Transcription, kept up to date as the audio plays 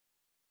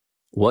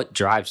What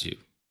drives you?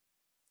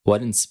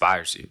 What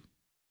inspires you?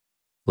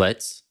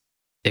 Let's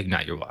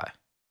ignite your why.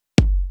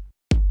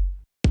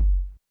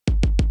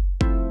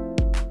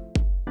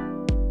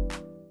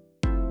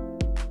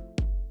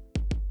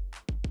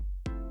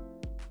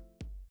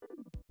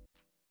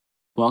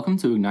 Welcome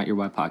to Ignite Your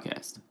Why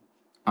podcast.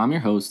 I'm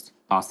your host,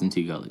 Austin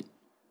T. Gullett,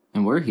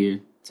 and we're here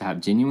to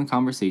have genuine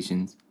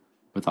conversations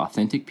with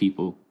authentic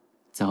people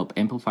to help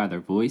amplify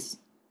their voice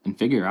and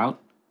figure out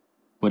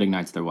what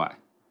ignites their why.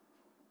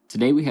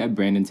 Today we have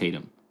Brandon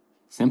Tatum,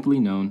 simply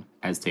known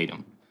as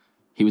Tatum.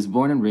 He was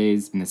born and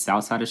raised in the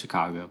south side of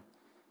Chicago.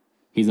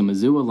 He's a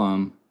Mizzou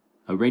alum,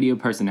 a radio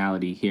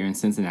personality here in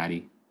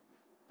Cincinnati.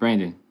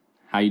 Brandon,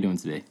 how you doing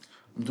today?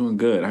 I'm doing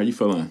good. How you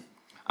feeling?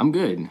 I'm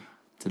good.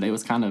 Today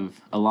was kind of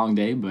a long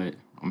day, but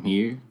I'm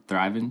here,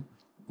 thriving,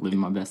 living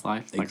my best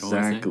life.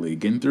 Exactly.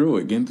 Getting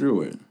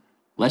through it.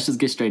 Let's just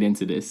get straight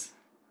into this.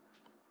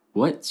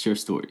 What's your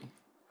story?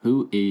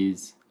 Who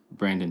is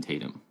Brandon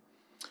Tatum?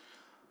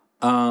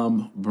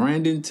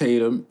 Brandon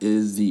Tatum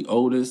is the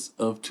oldest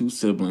of two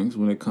siblings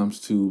when it comes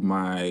to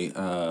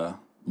my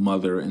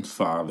mother and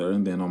father.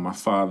 And then on my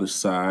father's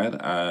side,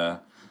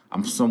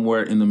 I'm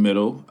somewhere in the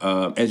middle.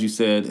 As you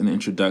said in the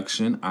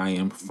introduction, I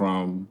am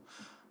from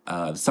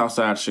the south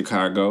side of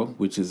Chicago,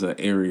 which is an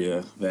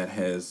area that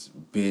has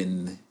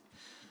been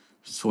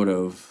sort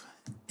of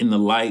in the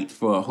light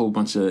for a whole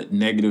bunch of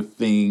negative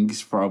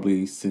things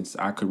probably since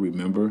I could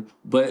remember.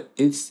 But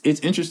it's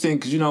interesting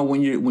because,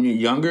 when you're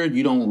younger,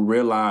 you don't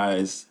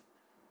realize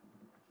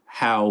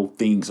how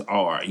things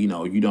are. You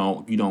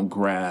don't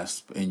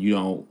grasp and you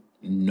don't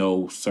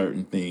know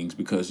certain things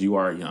because you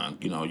are young.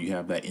 You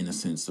have that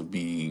innocence of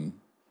being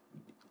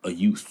a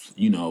youth,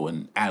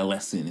 an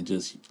adolescent and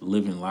just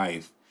living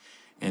life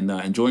and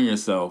enjoying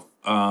yourself.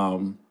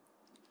 But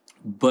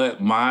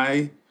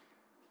my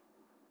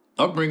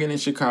upbringing in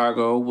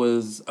Chicago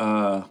was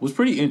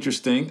pretty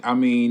interesting. I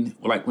mean,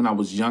 like when I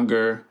was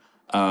younger,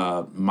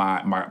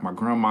 my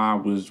grandma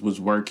was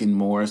working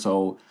more,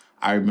 so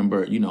I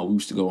remember we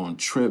used to go on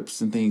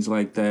trips and things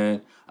like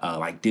that,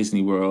 like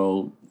Disney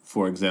World,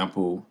 for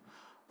example.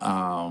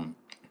 And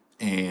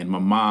my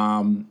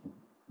mom,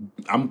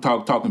 I'm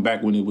talking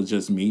back when it was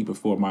just me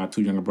before my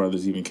two younger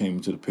brothers even came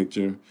into the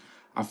picture.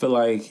 I feel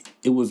like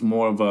it was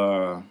more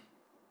of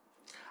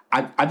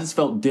I just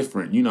felt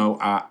different,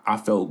 I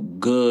felt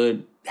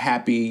good,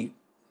 happy.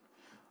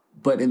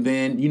 And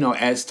then,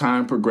 as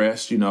time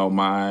progressed,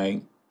 my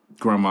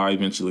grandma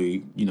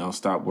eventually,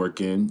 stopped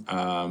working,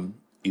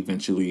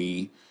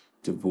 eventually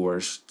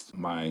divorced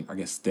my,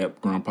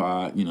 step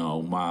grandpa,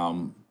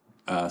 mom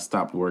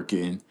stopped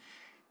working.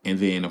 And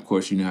then, of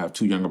course, have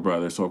two younger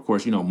brothers. So, of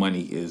course,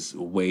 money is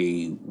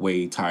way,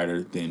 way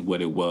tighter than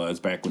what it was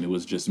back when it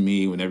was just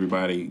me, when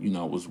everybody,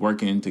 was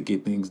working to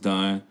get things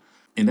done.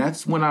 And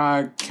that's when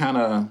I kind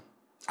of,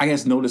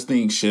 noticed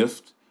things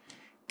shift.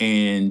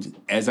 And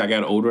as I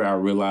got older, I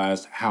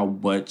realized how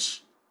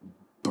much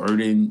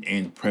burden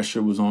and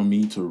pressure was on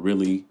me to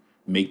really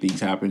make things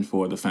happen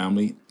for the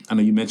family. I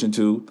know you mentioned,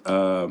 too,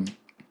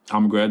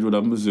 I'm a graduate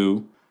of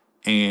Mizzou,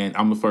 and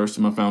I'm the first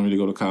in my family to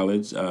go to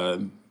college.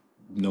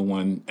 No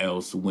one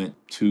else went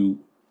to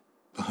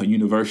a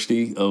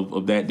university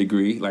of that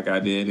degree like I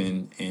did.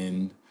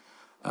 And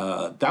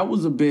that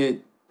was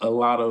a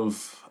lot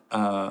of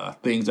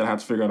things that I had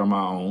to figure out on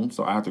my own.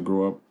 So I had to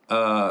grow up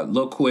a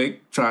little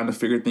quick, trying to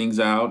figure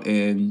things out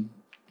and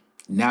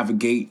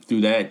navigate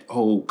through that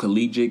whole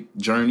collegiate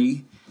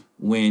journey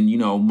when,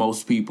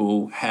 most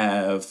people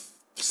have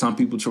some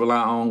people to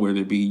rely on, whether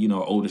it be,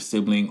 older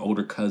sibling,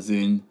 older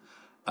cousin,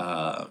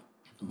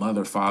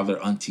 mother, father,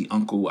 auntie,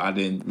 uncle. I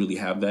didn't really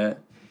have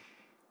that.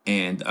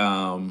 And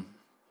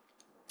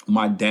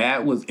my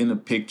dad was in the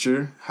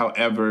picture.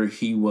 However,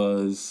 he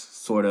was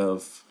sort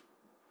of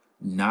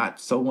not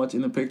so much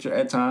in the picture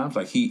at times.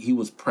 Like he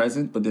was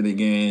present, but then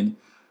again,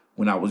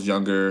 when I was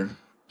younger,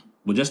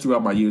 just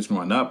throughout my years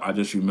growing up, I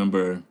just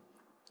remember,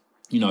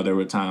 there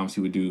were times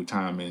he would do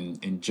time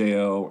in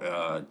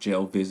jail,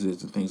 jail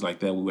visits and things like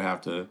that. We would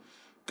have to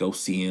go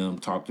see him,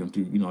 talk to him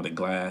through, the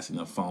glass and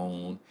the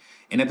phone.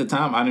 And at the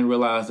time, I didn't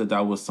realize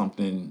that was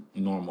something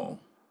normal.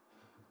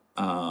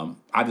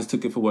 I just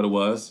took it for what it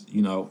was.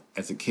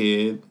 As a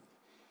kid,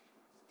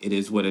 it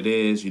is what it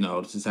is.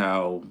 This is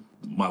how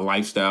my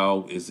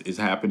lifestyle is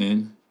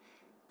happening.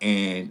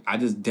 And I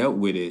just dealt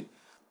with it.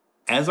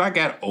 As I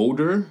got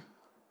older,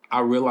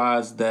 I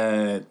realized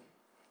that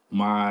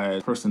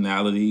my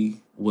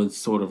personality was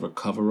sort of a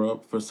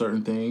cover-up for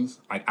certain things.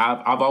 Like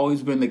I've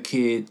always been the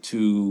kid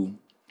to,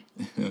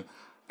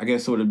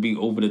 sort of be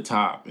over the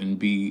top and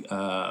be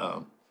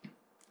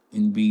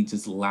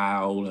just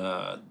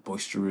loud,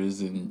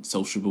 boisterous, and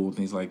sociable and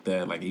things like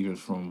that. Like even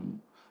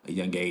from a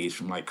young age,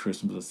 from like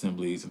Christmas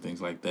assemblies and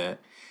things like that.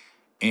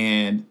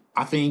 And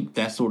I think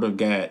that sort of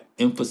got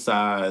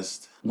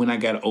emphasized when I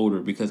got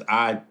older because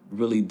I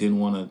really didn't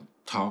want to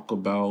talk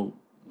about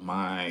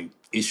my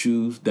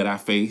issues that I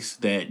face,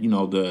 that,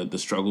 the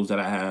struggles that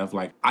I have.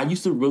 Like I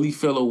used to really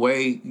feel a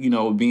way,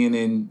 being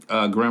in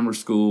grammar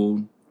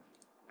school,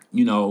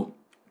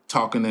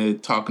 talking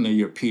to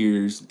your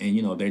peers,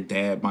 and their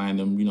dad buying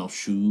them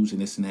shoes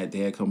and this and that,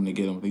 dad coming to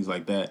get them, things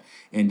like that,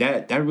 and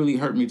that really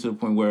hurt me to the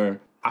point where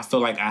I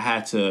felt like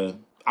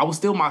I was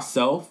still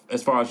myself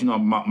as far as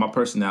my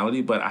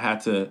personality, but I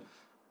had to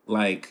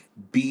like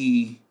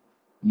be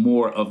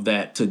more of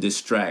that to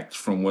distract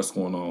from what's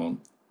going on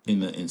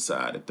in the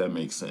inside, if that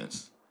makes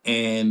sense.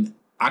 And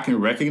I can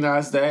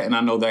recognize that, and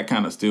I know that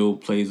kind of still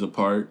plays a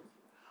part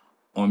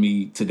on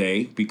me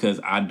today because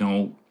I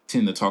don't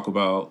tend to talk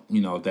about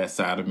that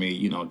side of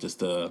me, just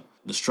the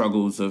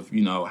struggles of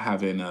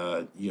having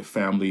your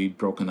family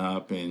broken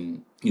up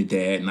and your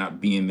dad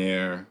not being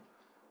there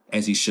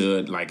as he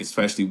should, like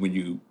especially when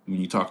you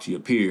talk to your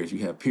peers,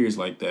 you have peers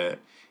like that,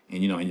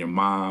 and and your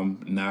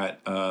mom not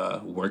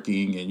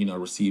working and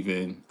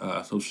receiving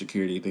Social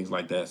Security, things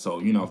like that.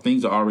 So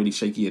things are already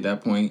shaky at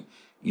that point.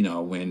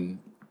 When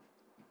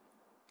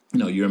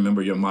you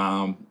remember your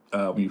mom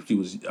when she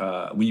was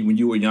when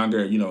you were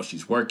younger.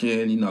 She's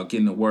working,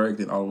 getting to work.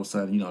 Then all of a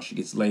sudden, she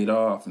gets laid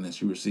off, and then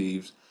she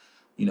receives,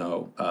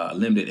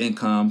 limited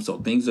income. So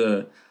things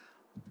are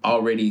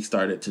already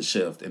started to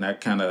shift, and that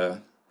kind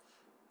of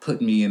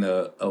put me in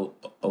a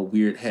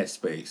weird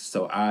headspace.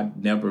 So I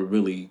never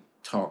really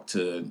talked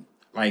to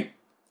like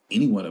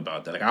anyone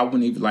about that. Like I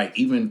wouldn't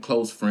even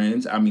close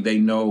friends. I mean, they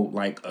know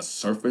like a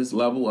surface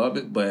level of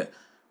it, but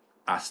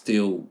I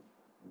still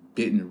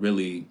didn't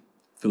really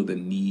feel the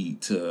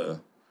need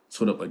to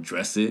sort of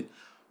address it.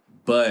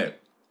 But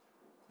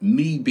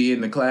me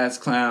being the class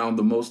clown,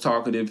 the most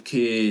talkative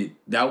kid,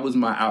 that was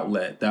my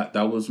outlet. That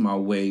was my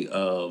way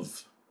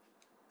of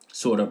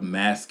sort of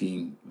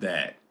masking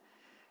that.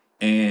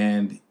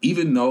 And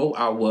even though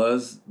I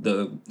was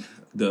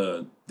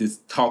this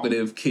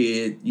talkative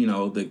kid,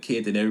 the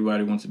kid that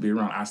everybody wants to be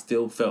around, I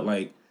still felt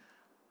like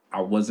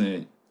I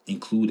wasn't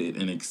included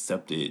and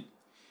accepted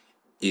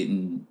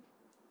in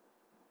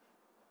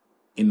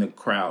the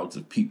crowds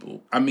of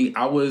people. I mean,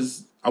 I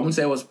wouldn't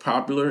say I was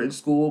popular in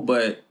school,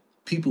 but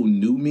people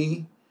knew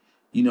me.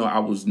 I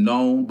was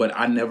known, but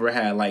I never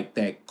had like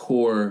that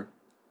core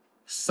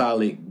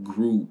solid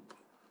group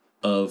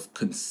of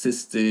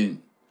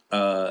consistent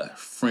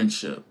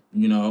friendship,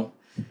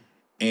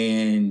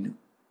 and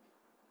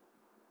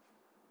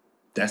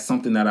that's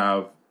something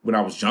that when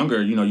I was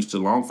younger, used to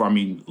long for. I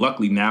mean,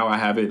 luckily now I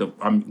have it.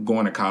 I'm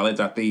going to college.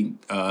 I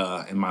think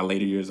in my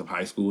later years of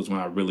high school is when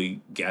I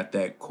really got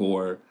that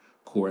core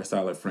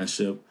solid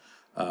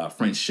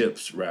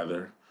friendships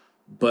rather.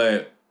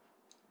 But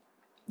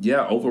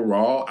yeah,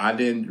 overall, I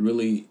didn't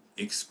really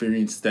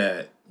experience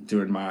that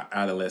during my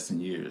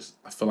adolescent years.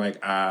 I feel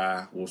like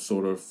I was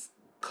sort of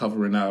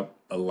covering up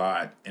a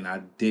lot, and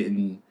I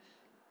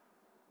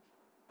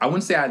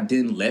wouldn't say I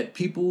didn't let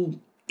people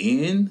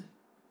in.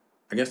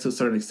 I guess to a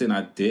certain extent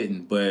I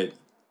didn't, but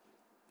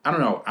I don't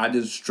know. I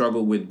just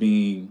struggled with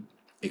being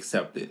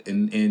accepted.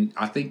 And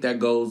I think that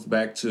goes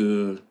back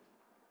to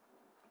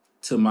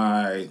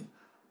my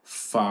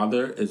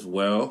father as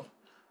well,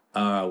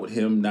 with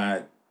him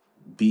not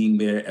being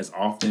there as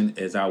often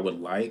as I would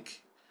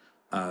like.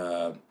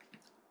 I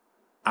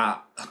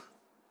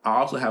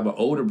also have an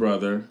older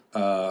brother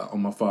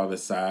on my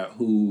father's side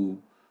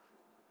who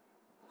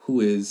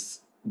is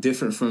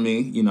different from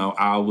me.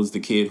 I was the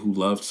kid who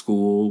loved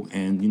school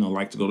and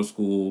liked to go to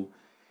school,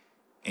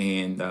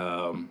 and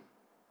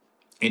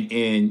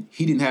and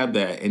he didn't have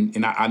that.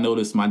 And I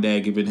noticed my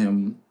dad giving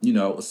him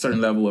a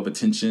certain level of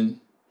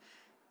attention,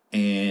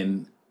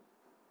 and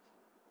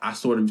I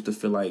sort of used to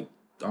feel like,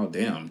 oh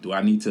damn, do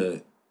I need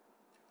to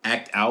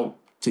act out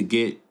to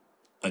get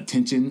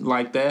attention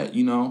like that,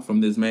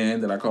 from this man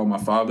that I call my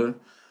father?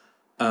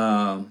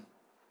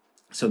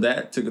 So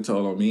that took a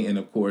toll on me, and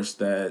of course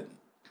that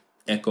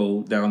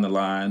echoed down the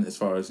line as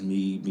far as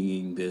me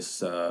being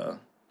this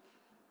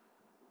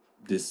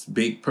this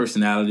big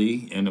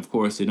personality, and of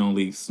course it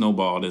only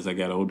snowballed as I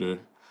got older.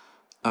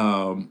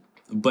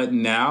 But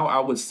now I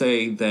would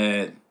say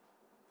that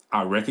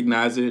I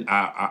recognize it,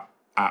 I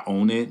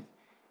own it,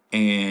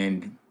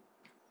 and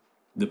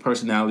the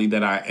personality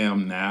that I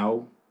am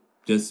now,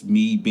 just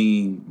me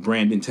being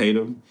Brandon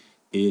Tatum,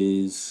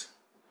 is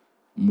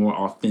more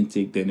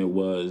authentic than it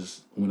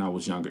was when I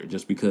was younger,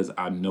 just because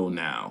I know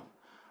now.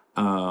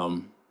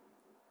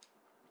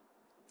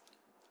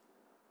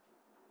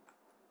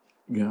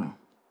 Yeah.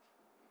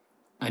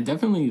 I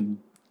definitely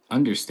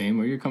understand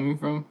where you're coming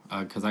from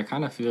because I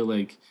kind of feel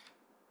like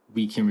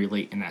we can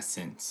relate in that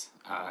sense.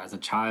 As a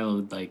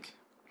child, like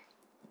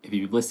if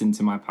you listen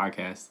to my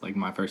podcast, like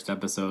my first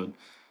episode,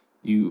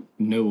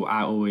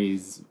 I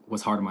always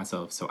was hard on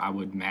myself, so I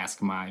would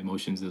mask my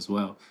emotions as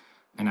well.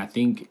 And I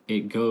think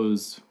it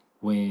goes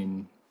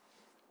when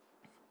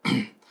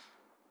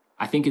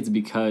I think it's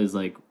because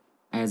like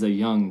as a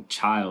young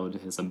child,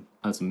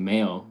 as a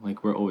male,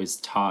 like we're always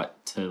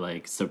taught to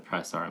like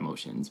suppress our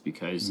emotions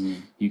because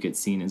you get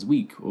seen as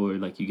weak or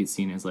like you get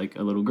seen as like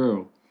a little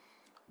girl.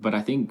 But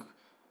I think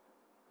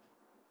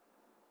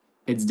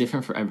it's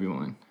different for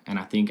everyone. And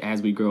I think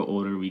as we grow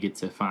older, we get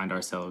to find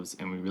ourselves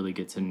and we really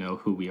get to know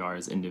who we are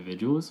as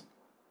individuals.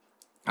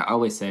 I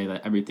always say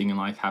that everything in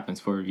life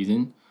happens for a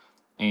reason.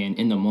 And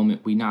in the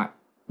moment, we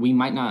we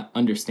might not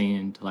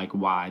understand like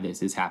why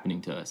this is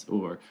happening to us,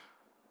 or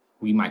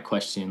we might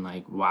question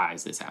like why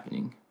is this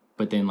happening.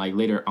 But then like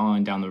later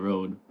on down the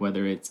road,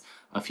 whether it's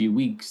a few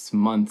weeks,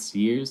 months,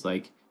 years,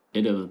 like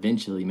it'll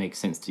eventually make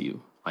sense to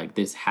you. Like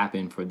this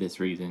happened for this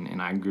reason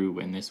and I grew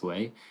in this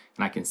way.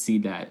 And I can see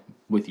that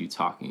with you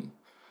talking.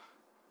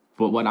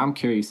 But what I'm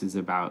curious is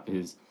about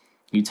is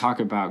you talk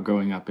about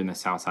growing up in the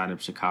south side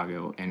of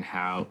Chicago and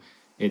how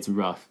it's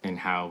rough and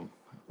how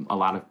a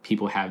lot of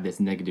people have this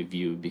negative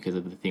view because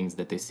of the things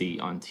that they see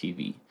on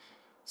TV.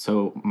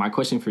 So my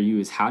question for you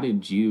is, how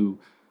did you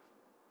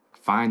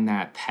find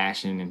that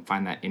passion and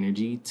find that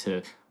energy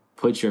to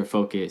put your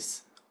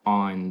focus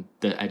on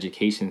the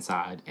education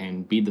side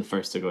and be the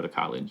first to go to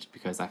college?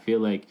 Because I feel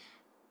like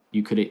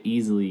you could have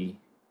easily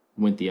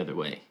went the other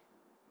way.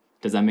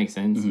 Does that make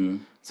sense? Mm-hmm.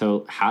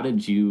 So how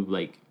did you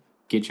like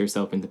get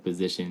yourself into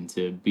position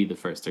to be the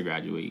first to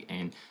graduate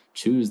and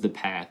choose the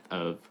path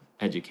of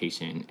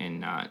education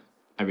and not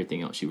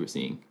everything else you were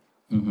seeing?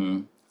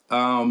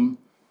 Mm-hmm.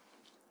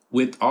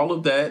 With all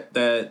of that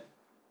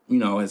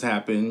has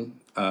happened,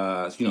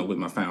 with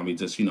my family,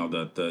 just,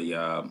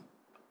 the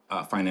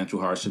financial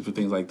hardships and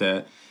things like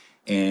that.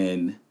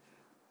 And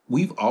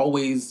we've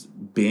always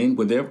been,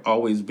 they've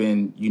always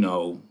been,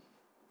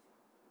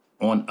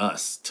 on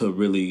us to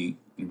really,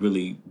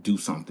 really do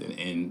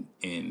something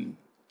and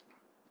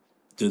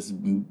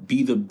just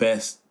be the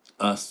best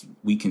us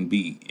we can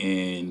be.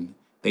 And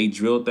they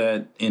drilled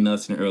that in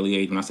us in an early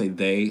age. When I say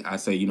they, I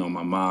say,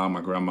 my mom,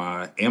 my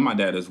grandma, and my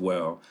dad as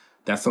well.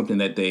 That's something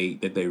that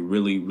they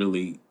really,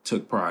 really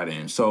took pride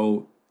in.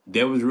 So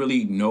there was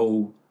really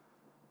no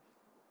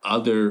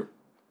other,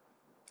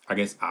 I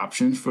guess,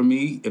 options for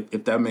me,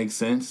 if that makes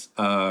sense.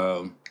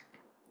 It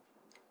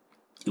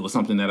was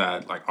something that I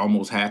like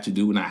almost had to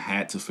do and I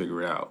had to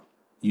figure out,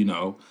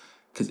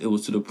 because it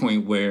was to the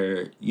point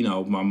where,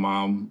 my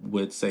mom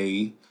would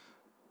say,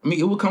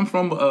 it would come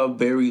from a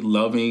very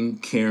loving,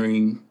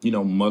 caring,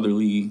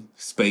 motherly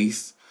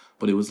space.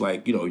 But it was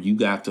like, you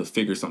got to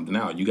figure something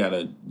out. You got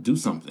to do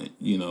something,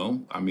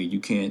 you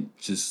can't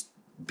just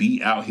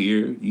be out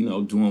here,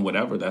 doing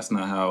whatever. That's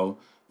not how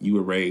you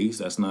were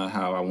raised. That's not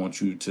how I want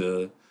you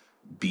to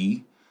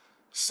be.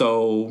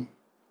 So,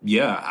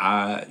 yeah,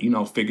 I,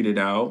 figured it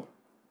out.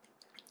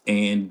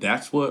 And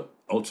that's what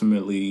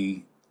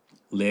ultimately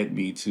led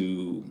me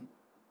to,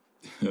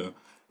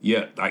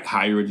 like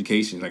higher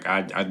education. Like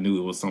I knew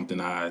it was something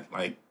I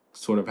like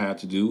sort of had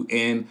to do.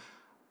 And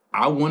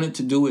I wanted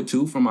to do it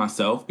too for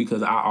myself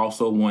because I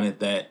also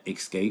wanted that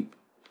escape.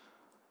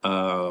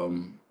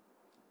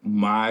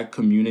 My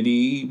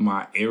community,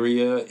 my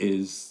area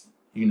is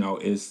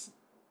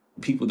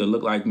people that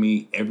look like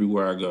me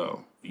everywhere I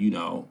go,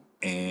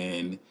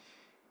 and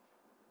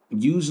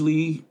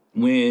usually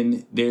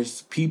when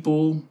there's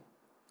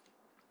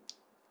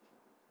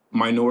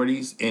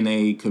minorities in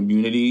a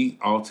community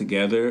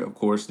altogether, of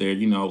course, there,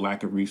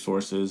 lack of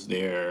resources,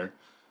 there,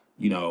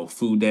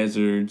 food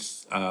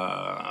deserts,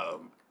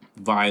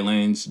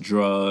 violence,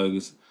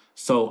 drugs.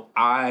 So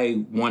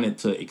I wanted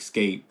to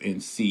escape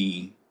and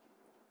see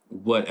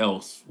what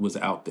else was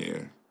out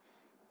there.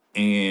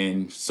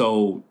 And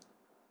so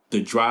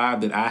the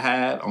drive that I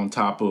had on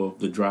top of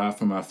the drive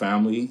from my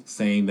family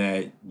saying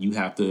that you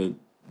have to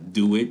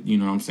do it, you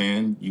know what I'm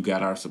saying? You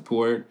got our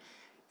support,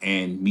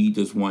 and me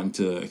just wanting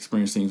to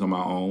experience things on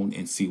my own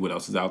and see what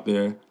else is out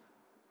there,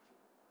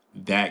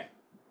 that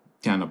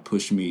kind of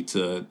pushed me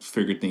to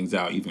figure things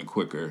out even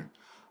quicker.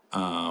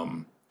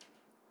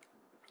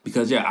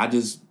 Because, I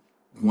just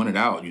wanted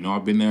out,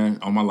 I've been there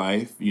all my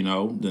life,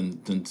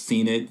 then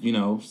seen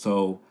it,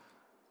 so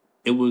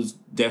it was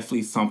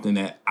definitely something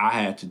that I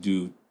had to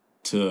do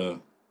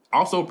to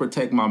also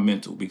protect my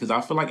mental, because I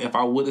feel like if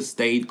I would have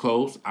stayed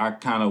close, I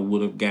kind of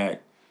would have got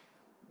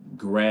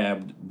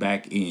grabbed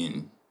back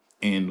in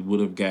and would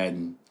have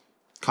gotten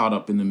caught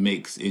up in the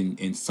mix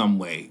in some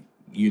way,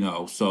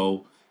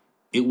 so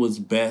it was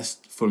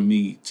best for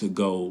me to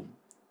go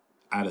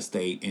out of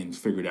state and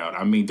figure it out.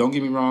 Don't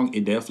get me wrong,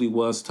 it definitely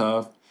was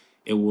tough.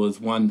 It was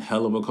one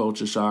hell of a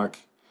culture shock,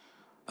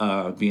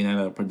 being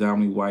at a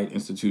predominantly white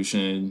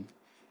institution,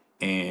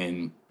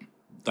 and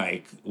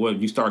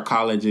you start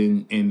college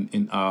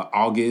in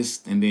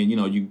August, and then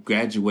you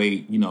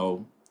graduate.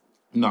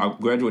 I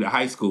graduated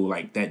high school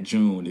like that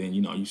June, and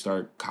you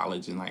start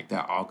college in like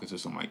that August or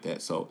something like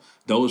that. So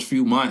those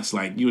few months,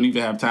 like you don't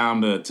even have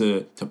time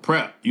to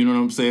prep. You know what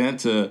I'm saying?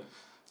 To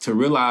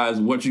realize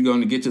what you're going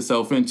to get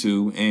yourself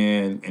into,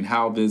 and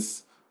how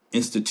this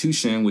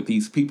institution with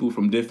these people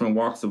from different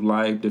walks of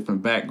life,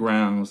 different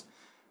backgrounds,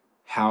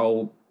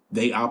 how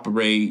they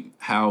operate,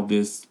 how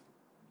this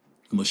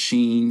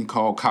machine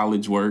called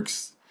college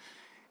works.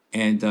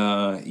 And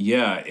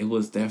it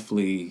was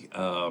definitely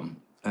an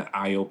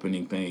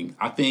eye-opening thing.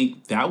 I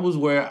think that was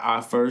where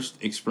I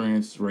first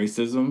experienced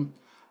racism.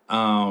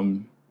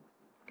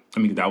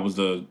 That was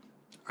the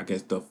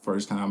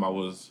first time I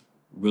was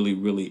really,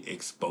 really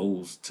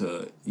exposed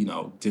to,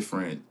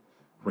 different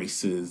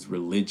races,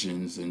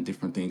 religions, and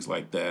different things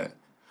like that.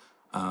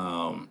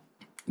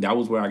 That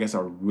was where I guess I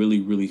really,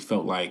 really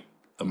felt like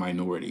a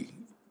minority,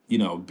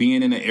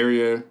 being in the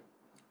area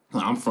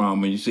I'm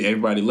from, and you see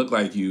everybody look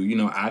like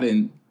you, I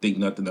didn't think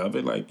nothing of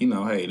it. Like,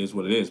 hey, it is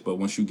what it is. But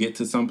once you get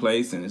to some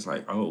place and it's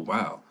like, oh,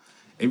 wow,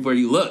 everywhere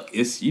you look,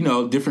 it's,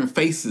 different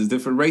faces,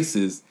 different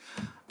races.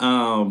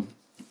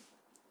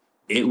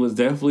 It was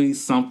definitely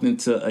something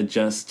to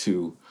adjust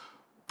to,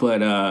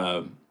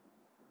 but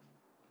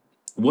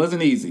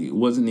wasn't easy. It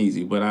wasn't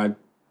easy, but I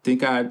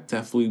think I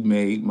definitely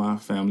made my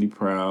family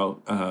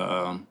proud.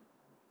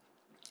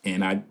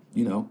 And I,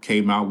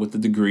 came out with a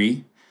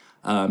degree,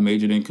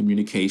 majored in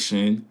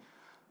communication,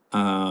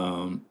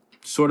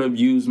 sort of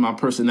used my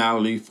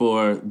personality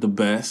for the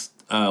best.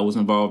 Was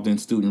involved in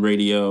student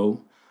radio,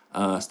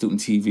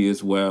 student TV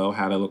as well,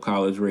 had a little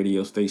college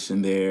radio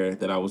station there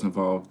that I was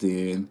involved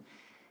in.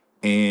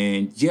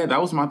 And yeah,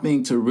 that was my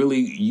thing, to really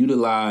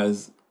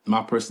utilize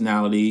my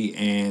personality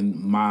and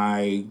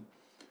my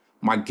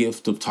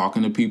gift of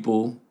talking to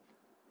people.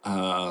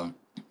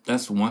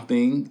 That's one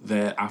thing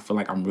that I feel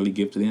like I'm really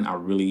gifted in. I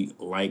really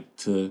like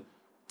to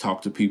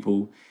talk to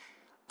people.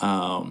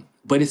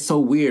 But it's so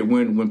weird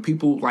when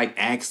people like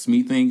ask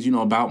me things,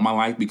 about my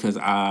life, because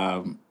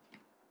I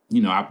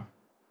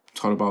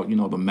taught about,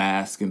 the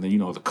mask and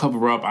the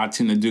cover up I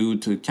tend to do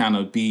to kind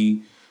of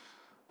be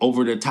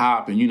over the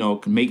top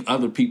and, make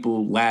other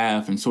people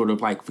laugh and sort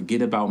of like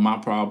forget about my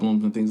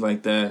problems and things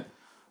like that.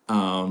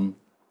 So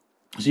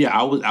yeah,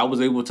 I was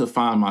able to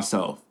find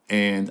myself.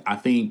 And I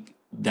think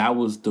that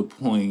was the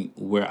point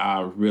where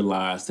I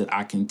realized that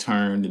I can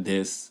turn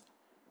this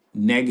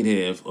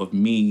negative of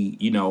me,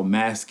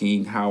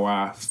 masking how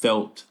I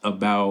felt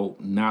about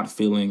not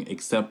feeling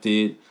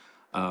accepted,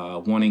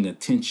 wanting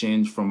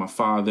attention from my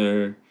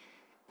father,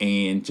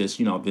 and just,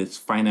 this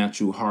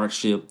financial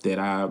hardship that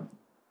I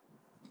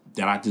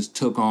just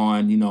took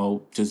on,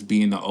 just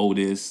being the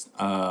oldest.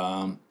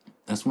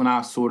 That's when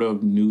I sort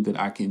of knew that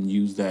I can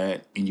use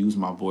that and use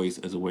my voice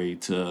as a way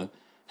to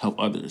help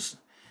others.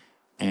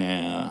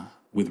 And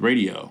with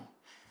radio,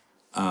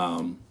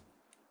 and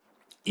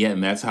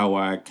that's how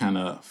I kind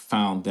of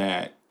found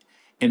that.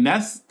 And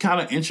that's kind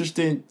of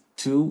interesting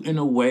too, in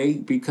a way,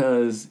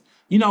 because,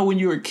 when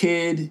you're a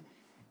kid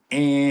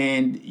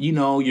and,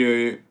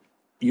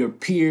 your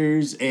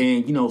peers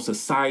and,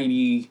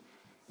 society,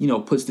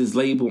 puts this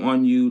label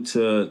on you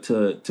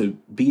to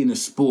be in the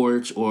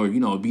sports, or,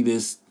 be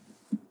this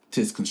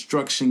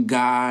construction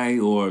guy,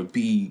 or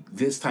be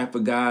this type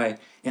of guy.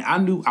 And I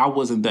knew I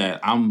wasn't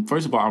that.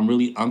 First of all, I'm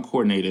really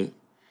uncoordinated,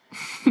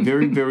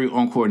 very, very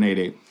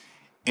uncoordinated.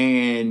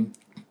 And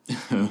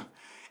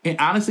and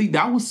honestly,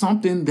 that was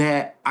something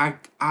that I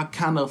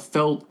kind of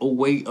felt a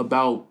way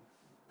about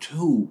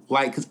too.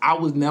 Like, because I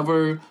was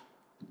never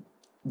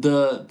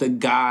the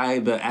guy,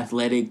 the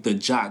athletic, the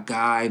jock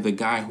guy, the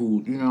guy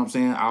who, you know what I'm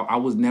saying? I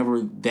was never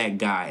that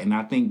guy. And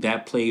I think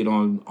that played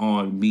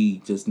on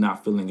me just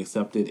not feeling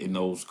accepted in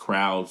those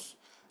crowds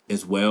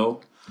as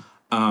well.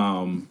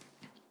 But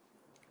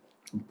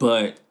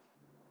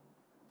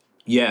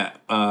yeah,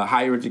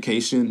 higher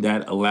education,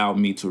 that allowed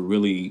me to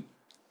really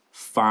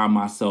find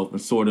myself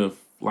and sort of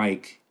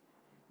like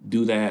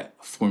do that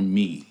for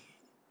me,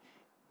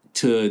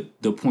 to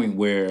the point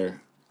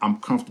where I'm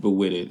comfortable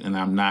with it and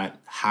I'm not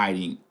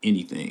hiding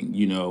anything,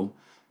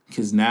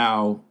 because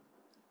now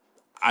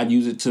I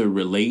use it to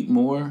relate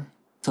more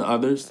to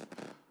others,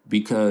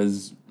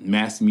 because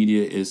mass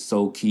media is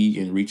so key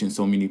in reaching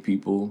so many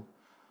people.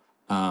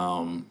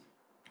 So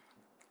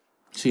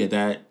yeah,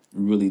 that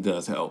really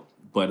does help.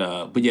 But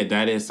yeah,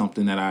 that is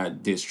something that I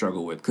did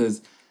struggle with,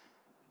 because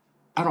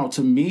I don't know,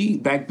 to me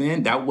back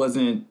then, that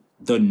wasn't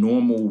the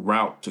normal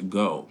route to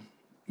go.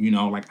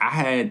 Like I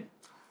had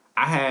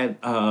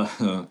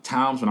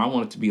times when I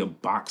wanted to be a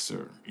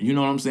boxer. You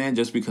know what I'm saying?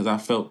 Just because I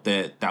felt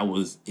that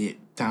was it.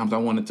 Times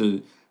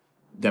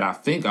that I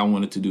think I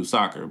wanted to do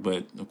soccer,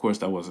 but of course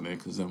that wasn't it,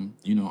 because I'm,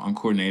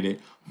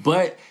 uncoordinated.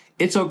 But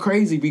it's so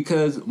crazy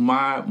because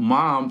my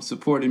mom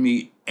supported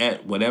me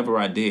at whatever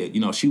I did.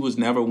 She was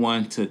never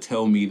one to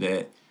tell me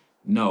that,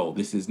 no,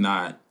 this is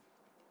not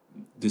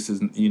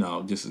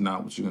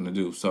what you're gonna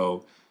do.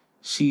 So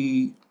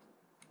she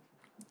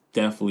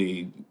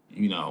definitely,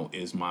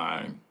 is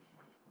my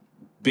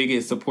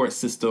biggest support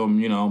system,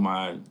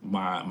 my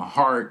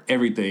heart,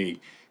 everything,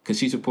 because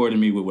she supported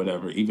me with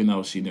whatever, even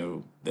though she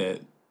knew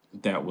that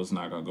was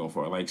not gonna go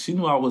for it. Like, she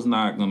knew I was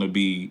not gonna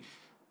be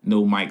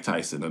no Mike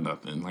Tyson or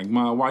nothing. Like,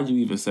 Ma, why'd you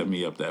even set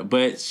me up that?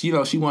 But she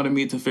wanted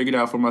me to figure it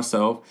out for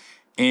myself.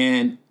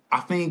 And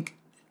I think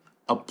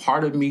a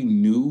part of me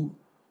knew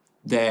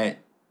that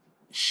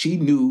she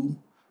knew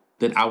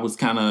that I was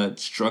kind of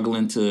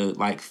struggling to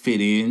like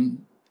fit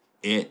in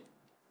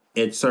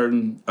at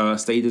certain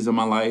stages of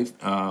my life.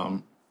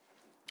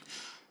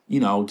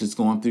 Just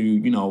going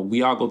through,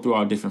 we all go through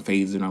our different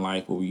phases in our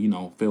life where we,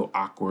 feel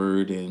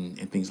awkward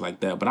and things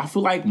like that. But I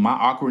feel like my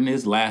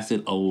awkwardness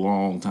lasted a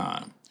long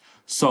time.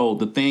 So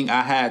the thing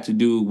I had to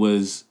do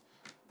was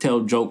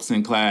tell jokes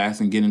in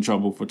class and get in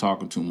trouble for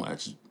talking too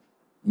much,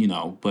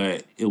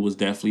 but it was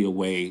definitely a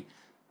way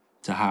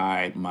to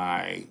hide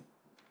my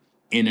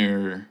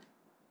inner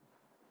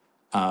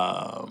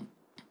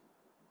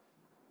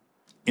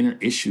inner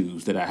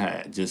issues that I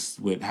had just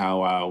with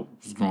how I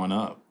was growing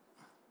up.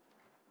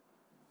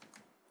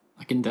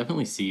 I can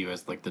definitely see you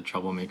as like the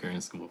troublemaker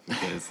in school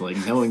because like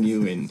knowing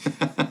you and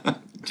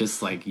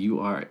just like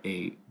you are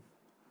a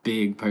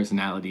big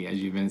personality as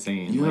you've been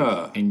saying. Yeah.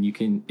 Like, and you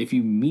can if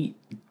you meet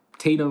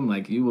Tatum,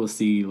 like you will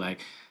see like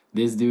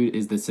this dude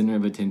is the center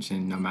of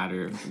attention no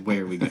matter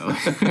where we go.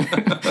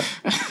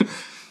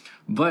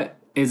 But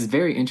it's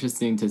very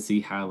interesting to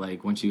see how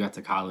like once you got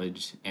to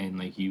college and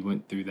like you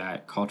went through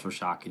that cultural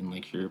shock and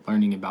like you're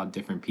learning about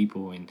different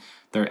people and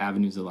their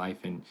avenues of life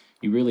and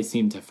you really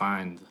seem to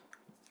find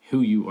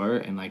who you were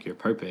and like your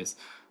purpose.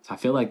 So I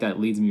feel like that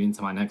leads me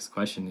into my next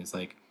question is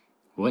like,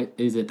 what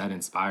is it that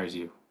inspires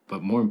you?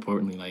 But more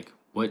importantly, like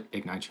what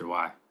ignites your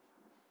why?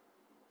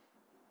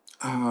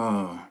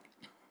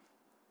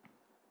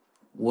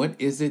 What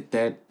is it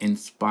that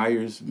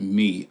inspires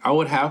me? I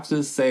would have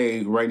to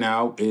say right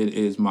now it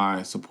is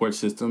my support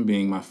system,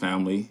 being my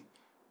family,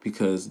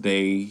 because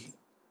they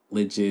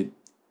legit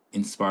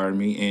inspired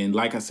me. And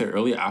like I said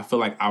earlier, I feel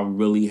like I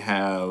really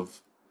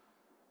have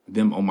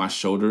them on my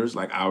shoulders.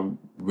 Like I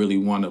really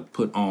want to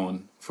put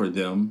on for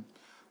them.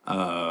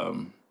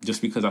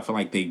 Just because I feel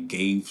like they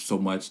gave so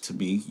much to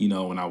me,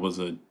 when I was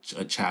a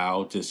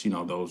child, just,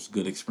 those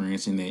good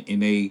experiences.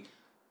 And they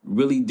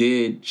really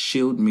did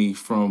shield me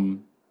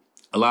from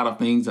a lot of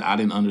things that I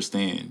didn't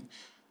understand.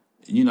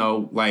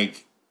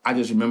 Like I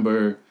just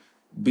remember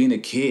being a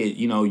kid,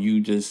 you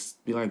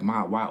just be like,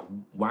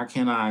 Mom, why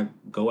can't I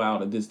go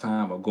out at this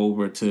time or go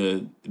over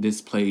to this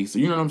place?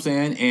 You know what I'm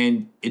saying?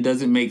 And it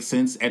doesn't make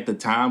sense at the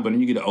time, but when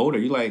you get older,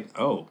 you're like,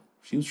 oh,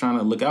 she was trying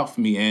to look out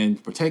for me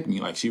and protect me.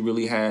 Like she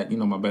really had,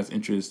 my best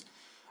interest.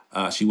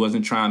 She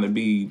wasn't trying to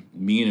be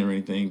mean or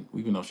anything,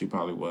 even though she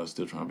probably was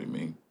still trying to be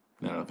mean.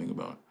 Now that I think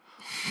about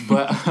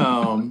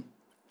it.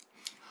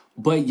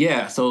 But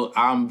yeah, so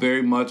I'm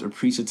very much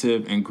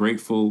appreciative and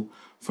grateful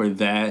for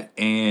that.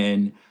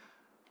 And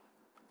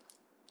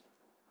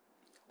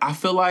I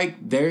feel like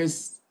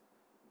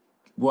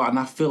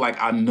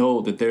I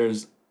know that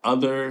there's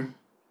other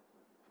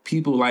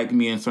people like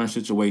me in certain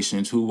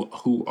situations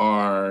who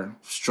are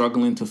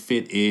struggling to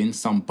fit in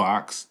some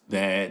box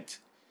that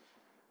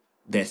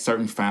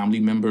certain family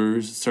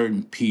members,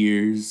 certain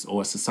peers,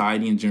 or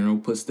society in general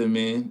puts them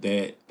in,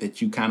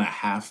 that you kind of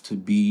have to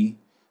be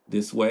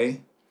this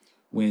way.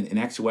 When in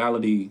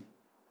actuality,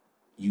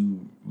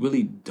 you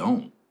really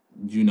don't,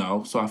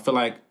 So I feel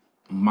like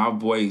my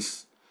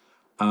voice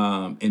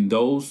and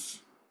those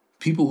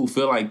people who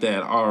feel like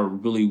that are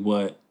really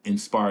what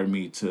inspired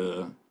me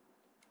to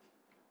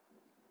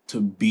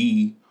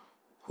be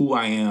who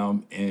I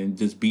am and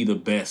just be the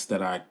best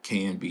that I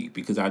can be,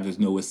 because I just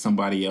know it's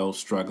somebody else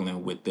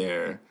struggling with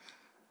their,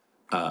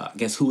 I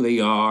guess, who they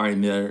are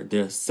and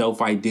their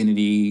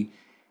self-identity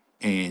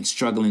and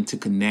struggling to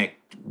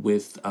connect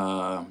with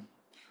their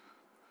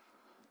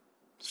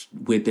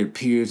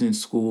peers in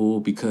school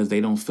because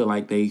they don't feel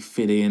like they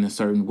fit in a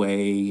certain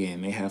way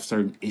and they have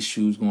certain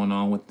issues going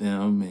on with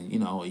them. And,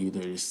 either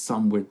there's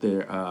some with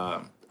their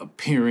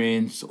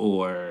appearance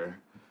or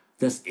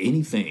just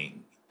anything.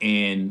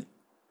 And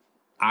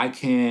I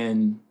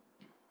can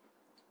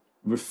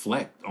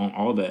reflect on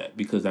all that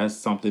because that's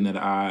something that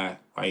I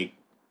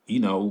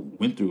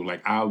went through.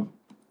 Like I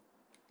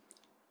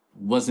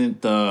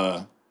wasn't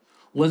as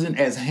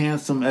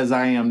handsome as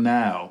I am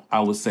now.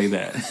 I would say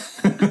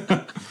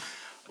that.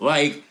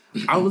 Like,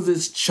 I was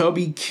this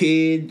chubby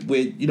kid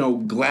with,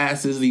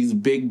 glasses, these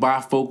big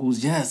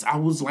bifocals. Yes, I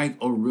was like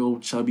a real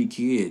chubby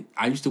kid.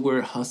 I used to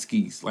wear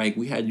Huskies. Like,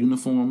 we had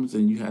uniforms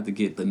and you had to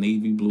get the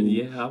navy blue.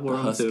 Yeah, I wore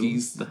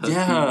Huskies. The Huskies.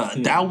 Yeah,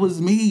 that was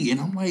me.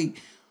 And I'm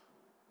like,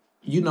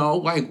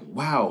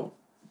 wow,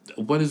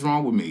 what is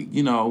wrong with me?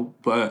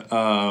 But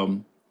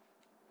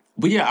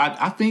yeah,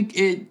 I think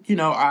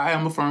I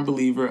am a firm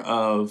believer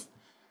of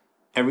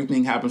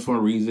everything happens for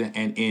a reason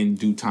and in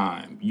due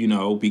time,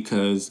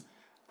 because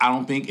I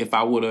don't think if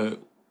I would have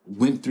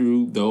went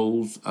through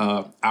those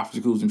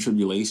obstacles and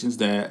tribulations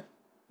that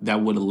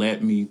would have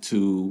led me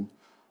to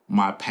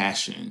my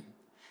passion.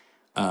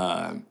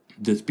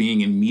 Just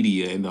being in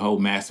media, in the whole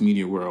mass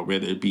media world,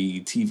 whether it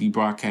be TV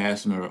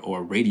broadcasting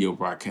or radio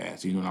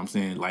broadcast, you know what I'm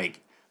saying?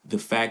 Like the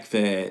fact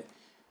that,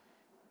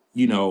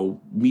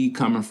 me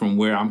coming from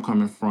where I'm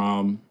coming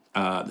from,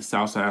 the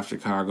south side of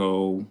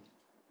Chicago,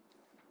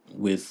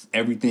 with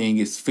everything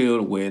it's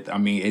filled with. I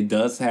mean, it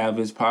does have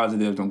its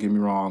positives, don't get me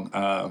wrong.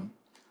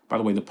 By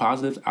the way, the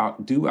positives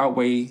do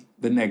outweigh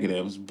the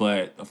negatives,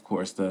 but of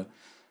course the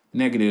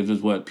negatives is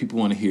what people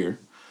want to hear.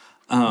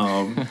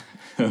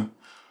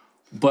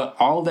 But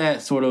all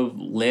that sort of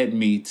led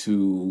me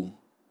to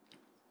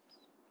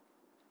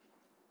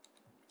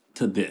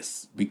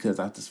this, because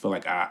I just feel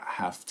like I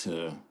have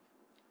to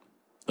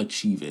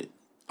achieve it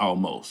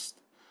almost.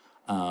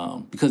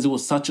 Because it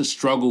was such a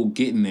struggle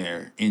getting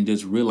there and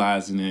just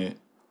realizing it,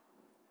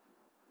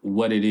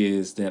 what it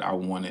is that I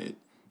wanted.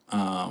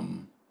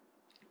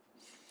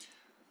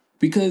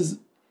 Because,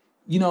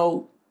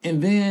 and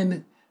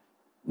then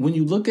when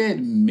you look at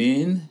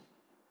men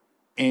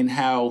and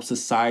how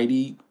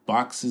society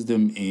boxes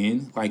them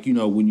in, like,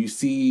 when you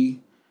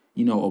see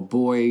a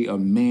boy, a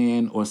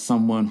man, or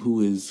someone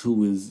who is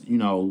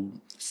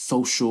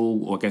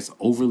social, or I guess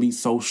overly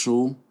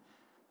social,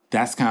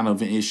 that's kind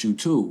of an issue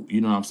too.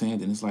 You know what I'm saying?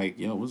 Then it's like,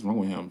 yo, what's wrong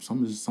with him?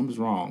 Something's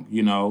wrong.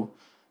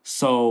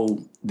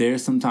 So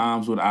there's some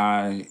times when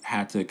I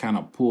had to kind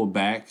of pull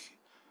back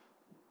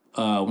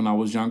when I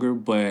was younger,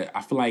 but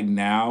I feel like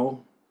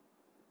now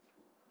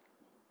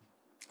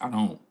I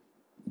don't.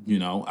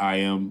 I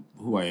am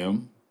who I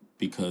am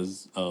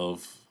because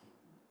of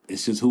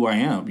it's just who I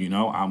am.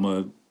 I'm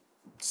a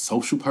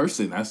social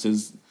person. That's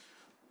just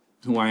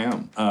who I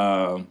am.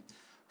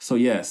 So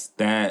yes,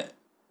 that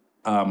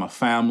my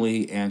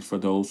family and for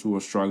those who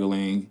are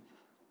struggling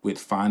with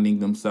finding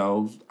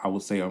themselves, I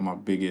would say are my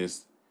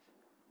biggest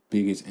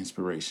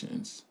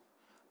inspirations.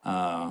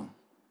 Uh,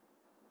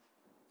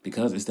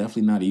 because it's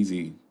definitely not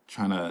easy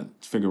trying to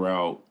figure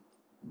out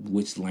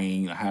which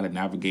lane or how to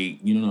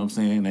navigate. You know what I'm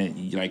saying?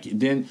 And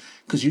then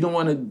because you don't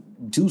want to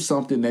do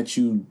something that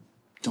you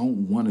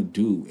don't want to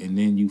do, and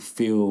then you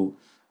feel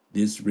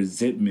this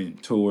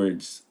resentment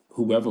towards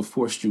whoever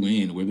forced you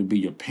in, whether it be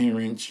your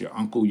parents, your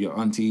uncle, your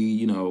auntie.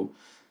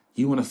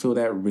 You want to feel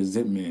that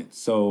resentment.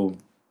 So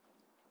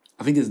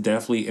I think it's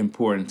definitely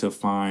important to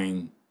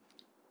find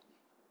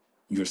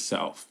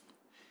yourself.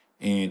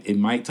 And it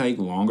might take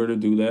longer to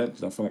do that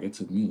because I feel like it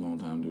took me a long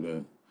time to do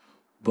that.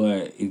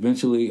 But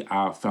eventually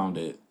I found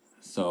it.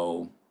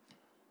 So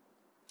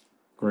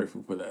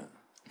grateful for that.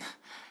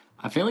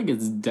 I feel like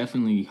it's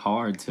definitely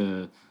hard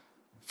to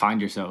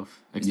find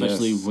yourself,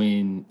 especially Yes.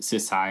 when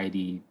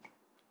society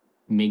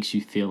makes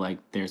you feel like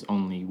there's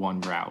only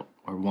one route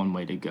or one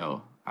way to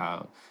go.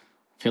 I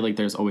feel like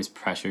there's always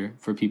pressure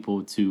for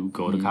people to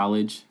go to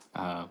college,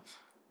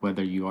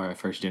 whether you are a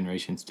first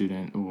generation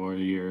student or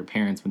your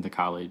parents went to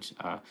college.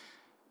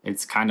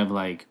 It's kind of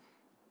like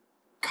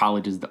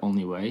college is the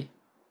only way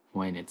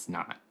when it's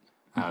not.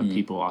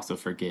 People also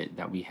forget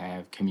that we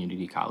have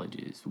community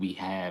colleges, we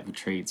have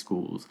trade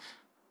schools,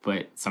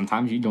 but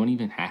sometimes you don't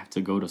even have to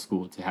go to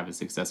school to have a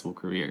successful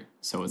career.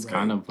 So it's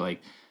kind Right. of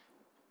like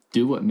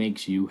do what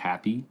makes you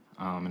happy.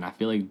 And I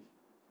feel like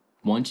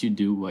once you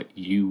do what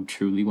you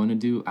truly want to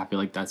do, I feel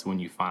like that's when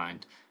you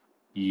find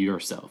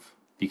yourself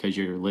because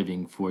you're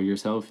living for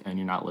yourself and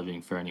you're not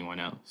living for anyone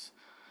else.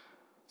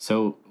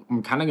 So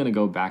I'm kind of going to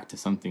go back to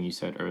something you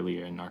said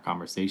earlier in our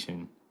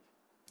conversation.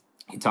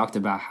 You talked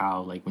about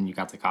how, like, when you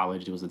got to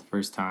college, it was the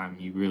first time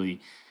you really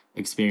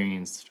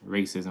experienced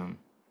racism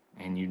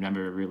and you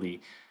never really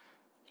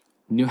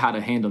knew how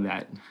to handle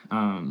that.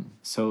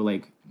 So,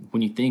 like,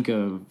 when you think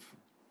of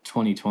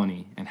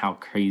 2020 and how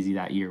crazy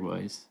that year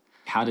was,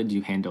 how did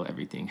you handle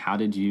everything? How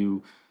did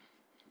you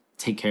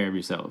take care of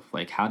yourself?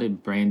 Like, how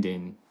did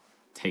Brandon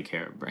take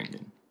care of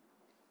Brandon?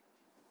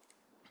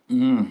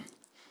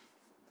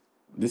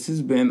 This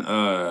has been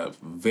a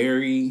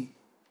very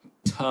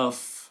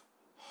tough,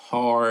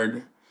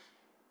 hard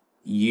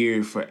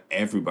year for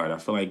everybody. I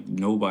feel like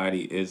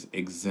nobody is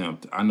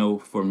exempt. I know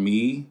for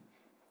me,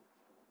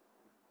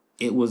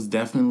 it was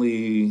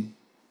definitely,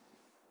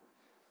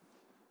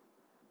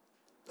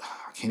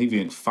 I can't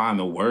even find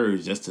the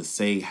words just to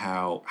say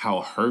how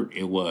hurt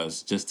it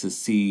was just to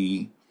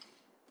see,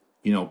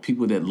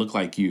 people that look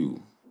like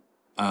you,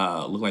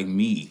 look like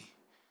me,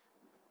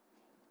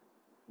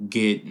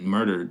 get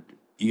murdered,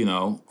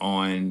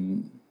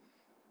 on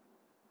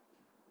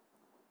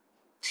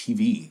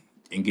TV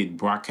and get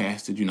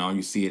broadcasted.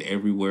 You see it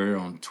everywhere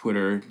on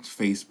Twitter,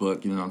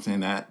 Facebook. You know what I'm saying?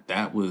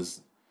 That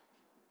was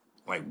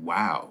like,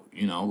 wow.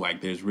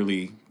 Like there's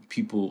really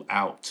people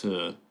out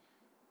to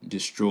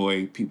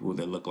destroy people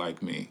that look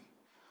like me.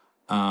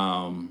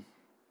 Um,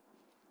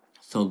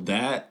 so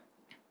that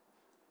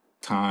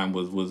time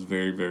was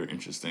very, very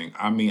interesting.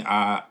 I mean,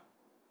 I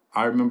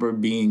remember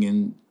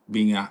being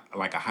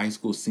like a high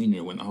school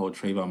senior when the whole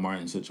Trayvon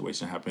Martin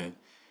situation happened,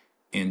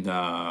 and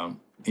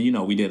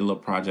we did a little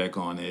project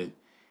on it,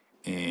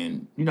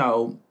 and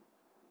when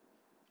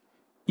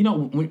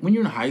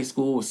you're in high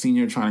school,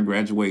 senior trying to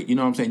graduate, you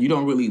know what I'm saying? You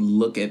don't really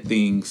look at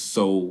things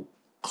so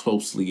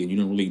closely and you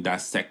don't really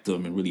dissect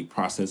them and really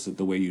process it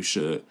the way you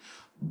should.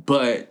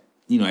 But,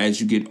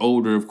 as you get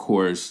older, of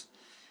course,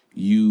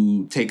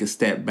 you take a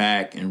step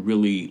back and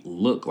really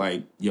look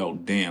like, yo,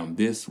 damn,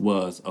 this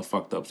was a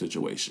fucked up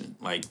situation.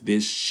 Like,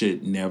 this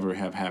should never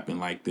have happened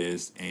like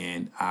this.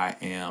 And I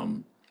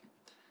am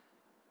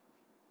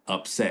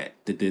upset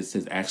that this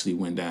has actually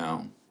went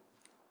down.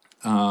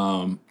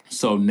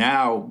 So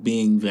now,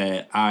 being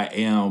that I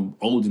am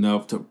old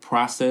enough to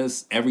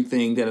process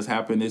everything that has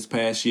happened this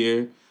past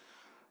year,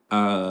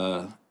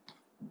 I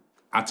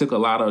took a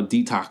lot of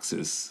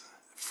detoxes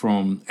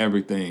from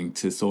everything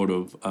to sort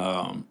of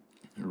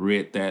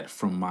rid that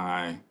from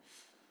my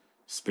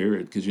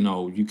spirit. Because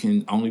you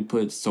can only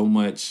put so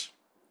much,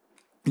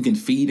 you can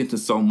feed into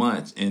so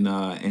much, and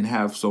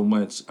have so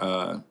much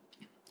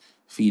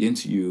feed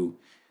into you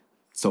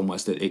so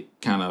much that it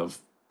kind of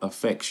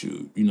affects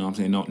you. You know what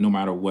I'm saying? No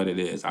matter what it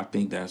is. I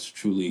think that's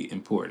truly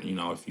important.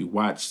 If you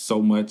watch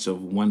so much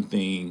of one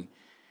thing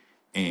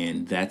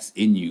and that's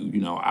in you,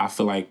 I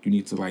feel like you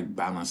need to like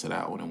balance it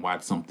out and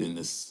watch something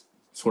that's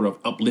sort of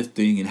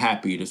uplifting and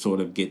happy to sort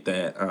of get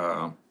that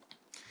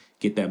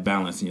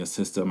balance in your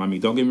system. I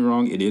mean, don't get me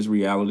wrong, it is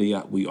reality.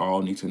 We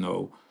all need to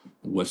know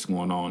what's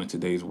going on in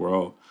today's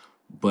world,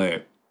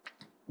 but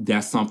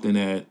that's something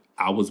that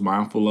I was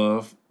mindful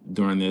of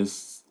during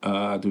this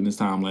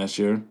time last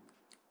year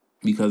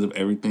because of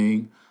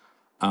everything.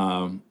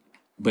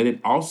 But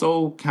it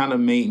also kind of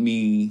made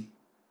me,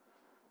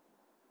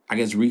 I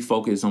guess,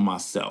 refocus on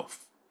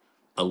myself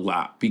a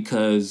lot,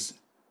 because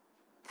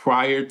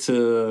prior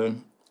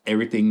to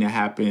everything that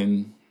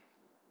happened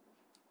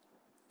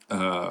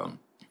in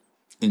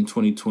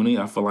 2020,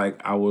 I feel like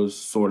I was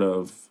sort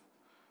of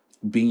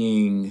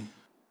being,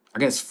 I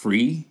guess,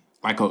 free,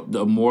 like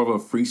a more of a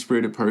free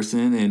spirited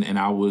person, and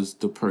I was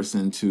the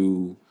person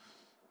to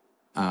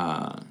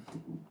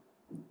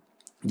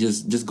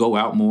just go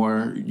out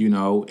more,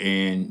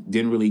 and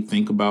didn't really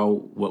think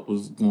about what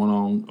was going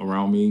on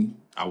around me.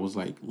 I was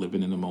like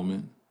living in the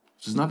moment.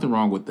 There's nothing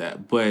wrong with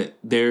that, but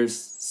there's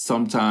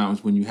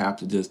sometimes when you have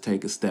to just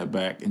take a step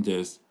back and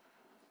just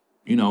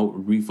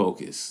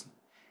refocus.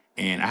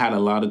 And I had a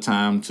lot of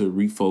time to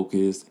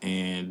refocus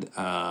and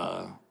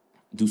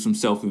do some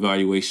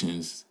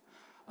self-evaluations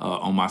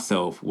on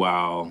myself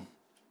while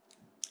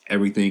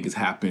everything is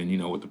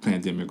happening, with the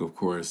pandemic, of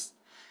course.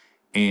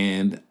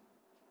 And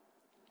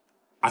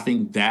I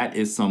think that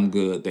is some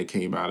good that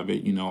came out of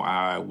it.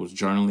 I was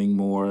journaling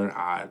more.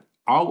 I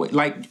feel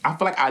like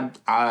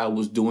I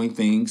was doing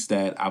things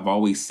that I've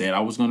always said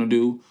I was going to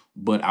do,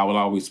 but I would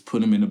always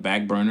put them in the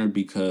back burner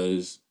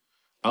because,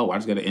 I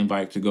just got an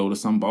invite to go to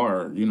some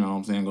bar, what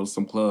I'm saying, go to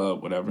some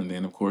club, whatever. And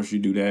then, of course, you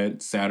do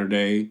that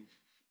Saturday,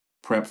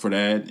 prep for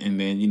that, and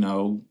then,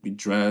 be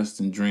dressed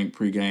and drink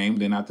pregame.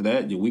 Then after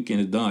that, your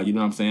weekend is done, you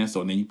know what I'm saying?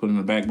 So then you put it in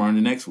the back burner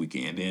the next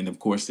weekend. And, of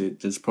course, it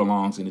just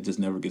prolongs and it just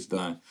never gets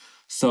done.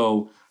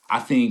 So I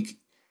think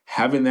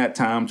having that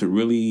time to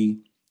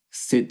really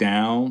sit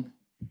down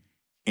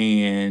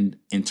and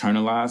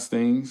internalize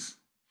things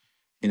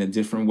in a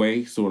different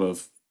way sort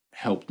of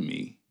helped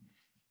me.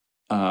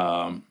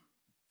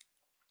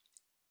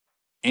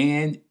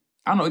 And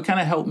I don't know, it kind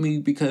of helped me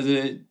because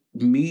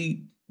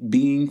me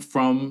being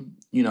from,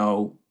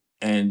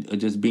 and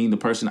just being the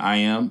person I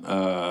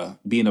am,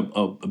 being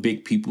a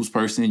big people's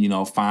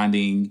person,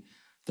 finding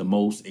the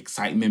most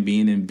excitement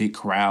being in big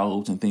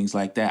crowds and things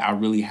like that. I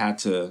really had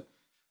to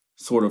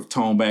sort of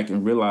tone back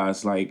and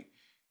realize, like,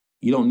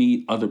 you don't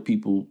need other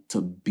people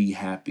to be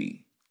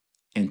happy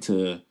and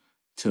to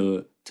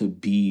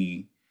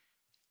be,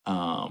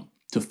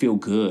 to feel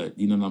good.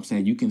 You know what I'm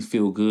saying? You can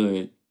feel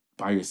good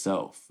by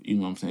yourself. You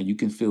know what I'm saying? You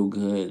can feel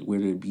good,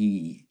 whether it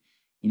be,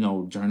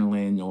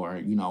 journaling or,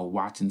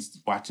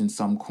 watching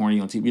some corny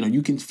on TV.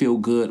 You can feel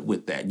good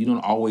with that. You don't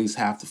always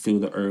have to feel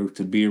the urge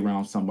to be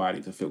around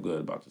somebody to feel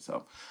good about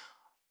yourself.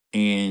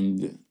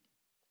 And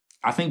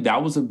I think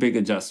that was a big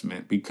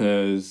adjustment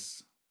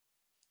because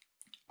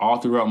all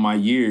throughout my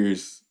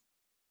years,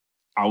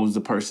 I was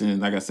the person,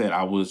 like I said,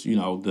 I was,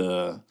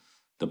 the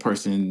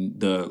person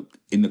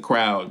in the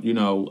crowd,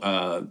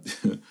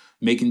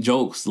 making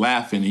jokes,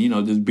 laughing,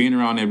 and, just being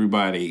around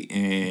everybody.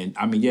 And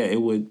I mean, yeah,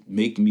 it would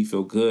make me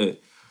feel good,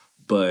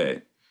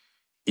 but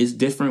it's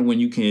different when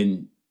you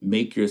can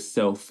make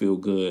yourself feel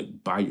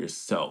good by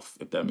yourself,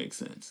 if that makes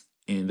sense.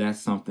 And that's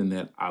something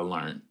that I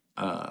learned,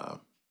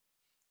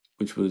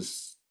 which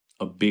was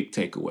a big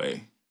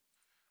takeaway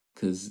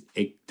because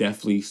it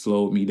definitely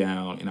slowed me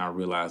down. And I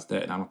realized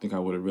that, and I don't think I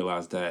would have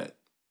realized that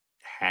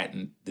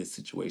hadn't this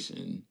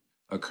situation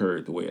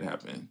occurred the way it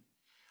happened.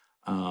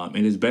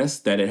 And it's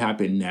best that it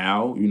happened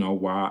now,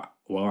 while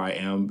I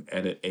am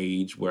at an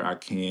age where I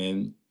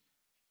can,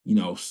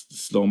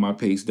 slow my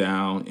pace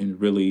down and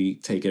really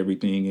take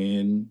everything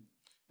in.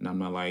 And I'm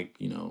not like,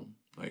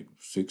 like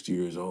 60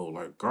 years old,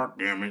 like, God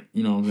damn it,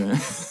 you know what I'm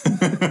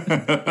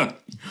saying?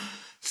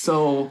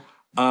 So,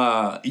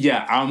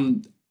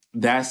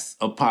 that's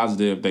a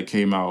positive that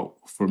came out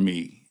for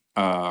me.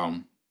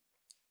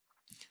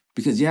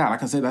 Because,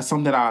 like I said, that's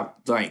something that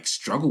I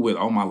struggle with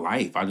all my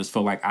life. I just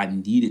felt like I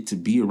needed to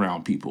be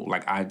around people.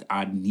 Like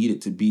I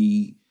needed to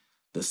be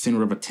the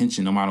center of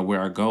attention no matter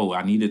where I go.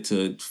 I needed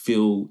to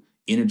feel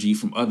energy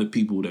from other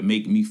people to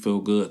make me feel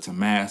good, to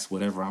mask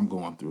whatever I'm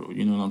going through.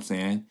 You know what I'm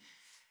saying?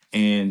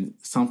 And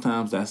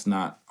sometimes that's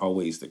not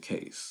always the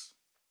case.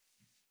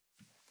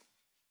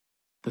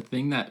 The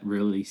thing that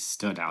really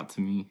stood out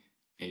to me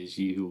is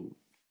you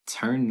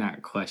turned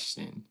that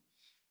question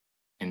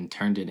and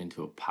turned it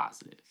into a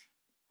positive.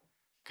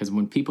 Because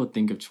when people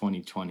think of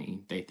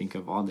 2020, they think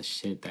of all the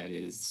shit that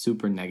is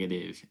super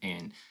negative,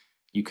 and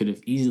you could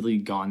have easily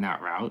gone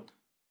that route,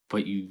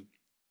 but you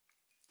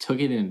took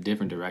it in a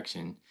different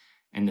direction.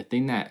 And the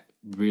thing that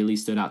really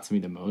stood out to me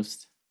the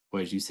most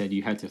was you said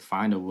you had to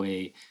find a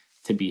way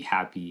to be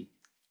happy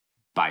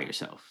by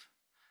yourself.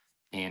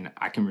 And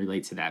I can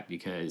relate to that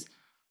because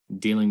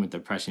dealing with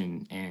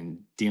depression and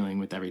dealing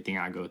with everything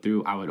I go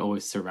through, I would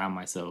always surround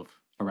myself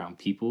around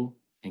people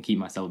and keep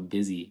myself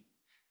busy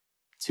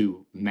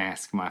to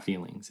mask my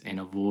feelings and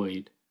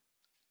avoid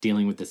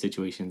dealing with the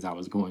situations I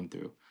was going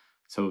through.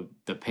 So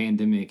the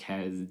pandemic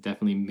has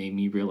definitely made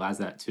me realize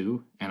that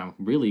too. And I'm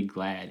really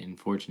glad and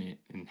fortunate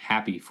and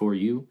happy for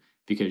you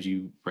because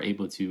you were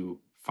able to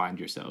find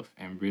yourself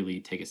and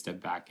really take a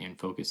step back and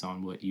focus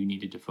on what you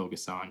needed to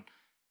focus on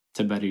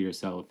to better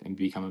yourself and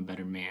become a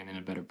better man and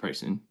a better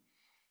person.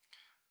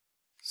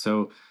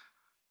 So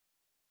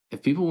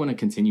if people want to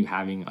continue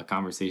having a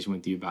conversation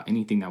with you about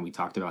anything that we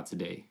talked about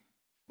today,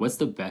 what's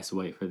the best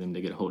way for them to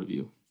get a hold of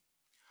you?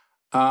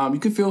 You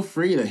can feel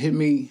free to hit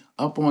me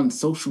up on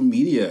social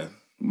media.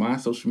 My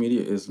social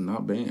media is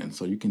not banned,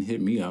 so you can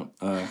hit me up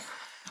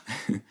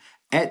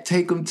at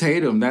Takem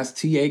Tatum. That's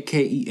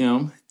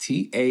TAKEM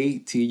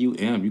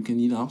TATUM. You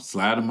can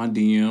slide in my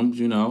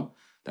DMs.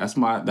 That's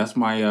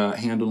my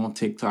handle on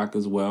TikTok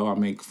as well. I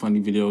make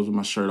funny videos with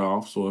my shirt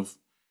off, so if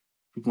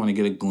people want to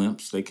get a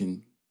glimpse, they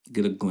can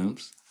get a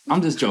glimpse.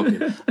 I'm just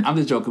joking.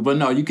 But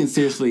no, you can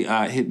seriously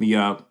hit me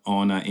up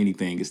on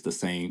anything. It's the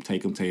same.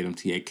 Takem Tatum,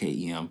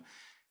 TAKEM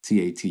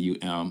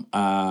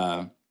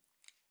TATUM.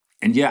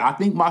 And yeah, I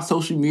think my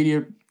social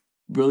media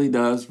really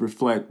does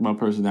reflect my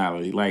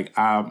personality. Like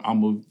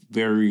I'm a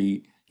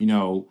very,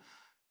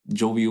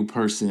 jovial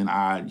person.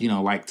 I,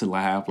 like to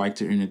laugh, like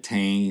to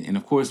entertain. And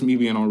of course, me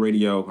being on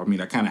radio, I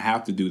kind of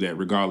have to do that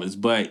regardless.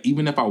 But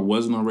even if I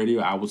wasn't on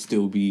radio, I would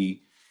still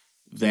be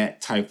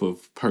that type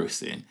of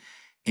person.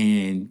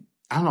 And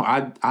I don't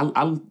know,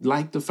 I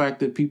like the fact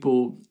that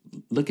people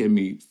look at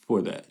me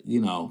for that,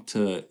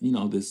 to,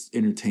 this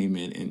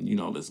entertainment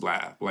and, this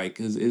laugh. Like,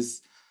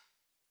 'cause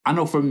I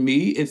know for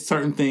me, it's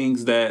certain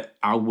things that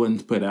I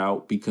wouldn't put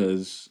out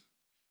because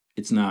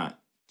it's not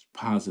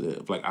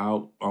positive. Like,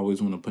 I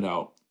always want to put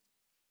out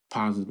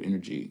positive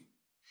energy,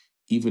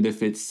 even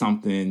if it's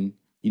something,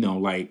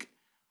 like,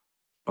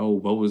 oh,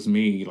 what was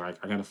me?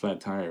 Like, I got a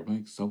flat tire.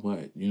 Like, so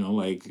what?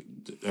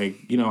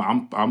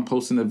 I'm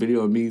posting a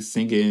video of me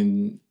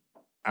singing,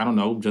 I don't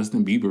know,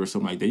 Justin Bieber or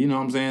something like that. You know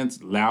what I'm saying?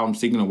 It's loud, I'm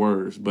singing the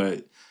words,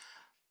 but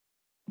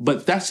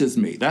that's just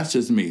me. That's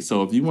just me.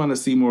 So if you want to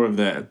see more of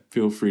that,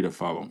 feel free to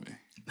follow me.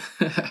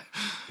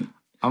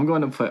 I'm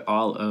going to put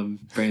all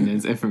of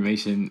Brandon's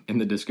information in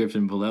the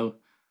description below.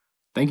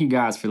 Thank you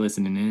guys for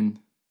listening in.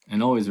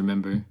 And always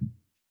remember,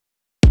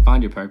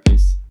 find your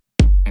purpose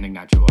and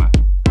ignite your why.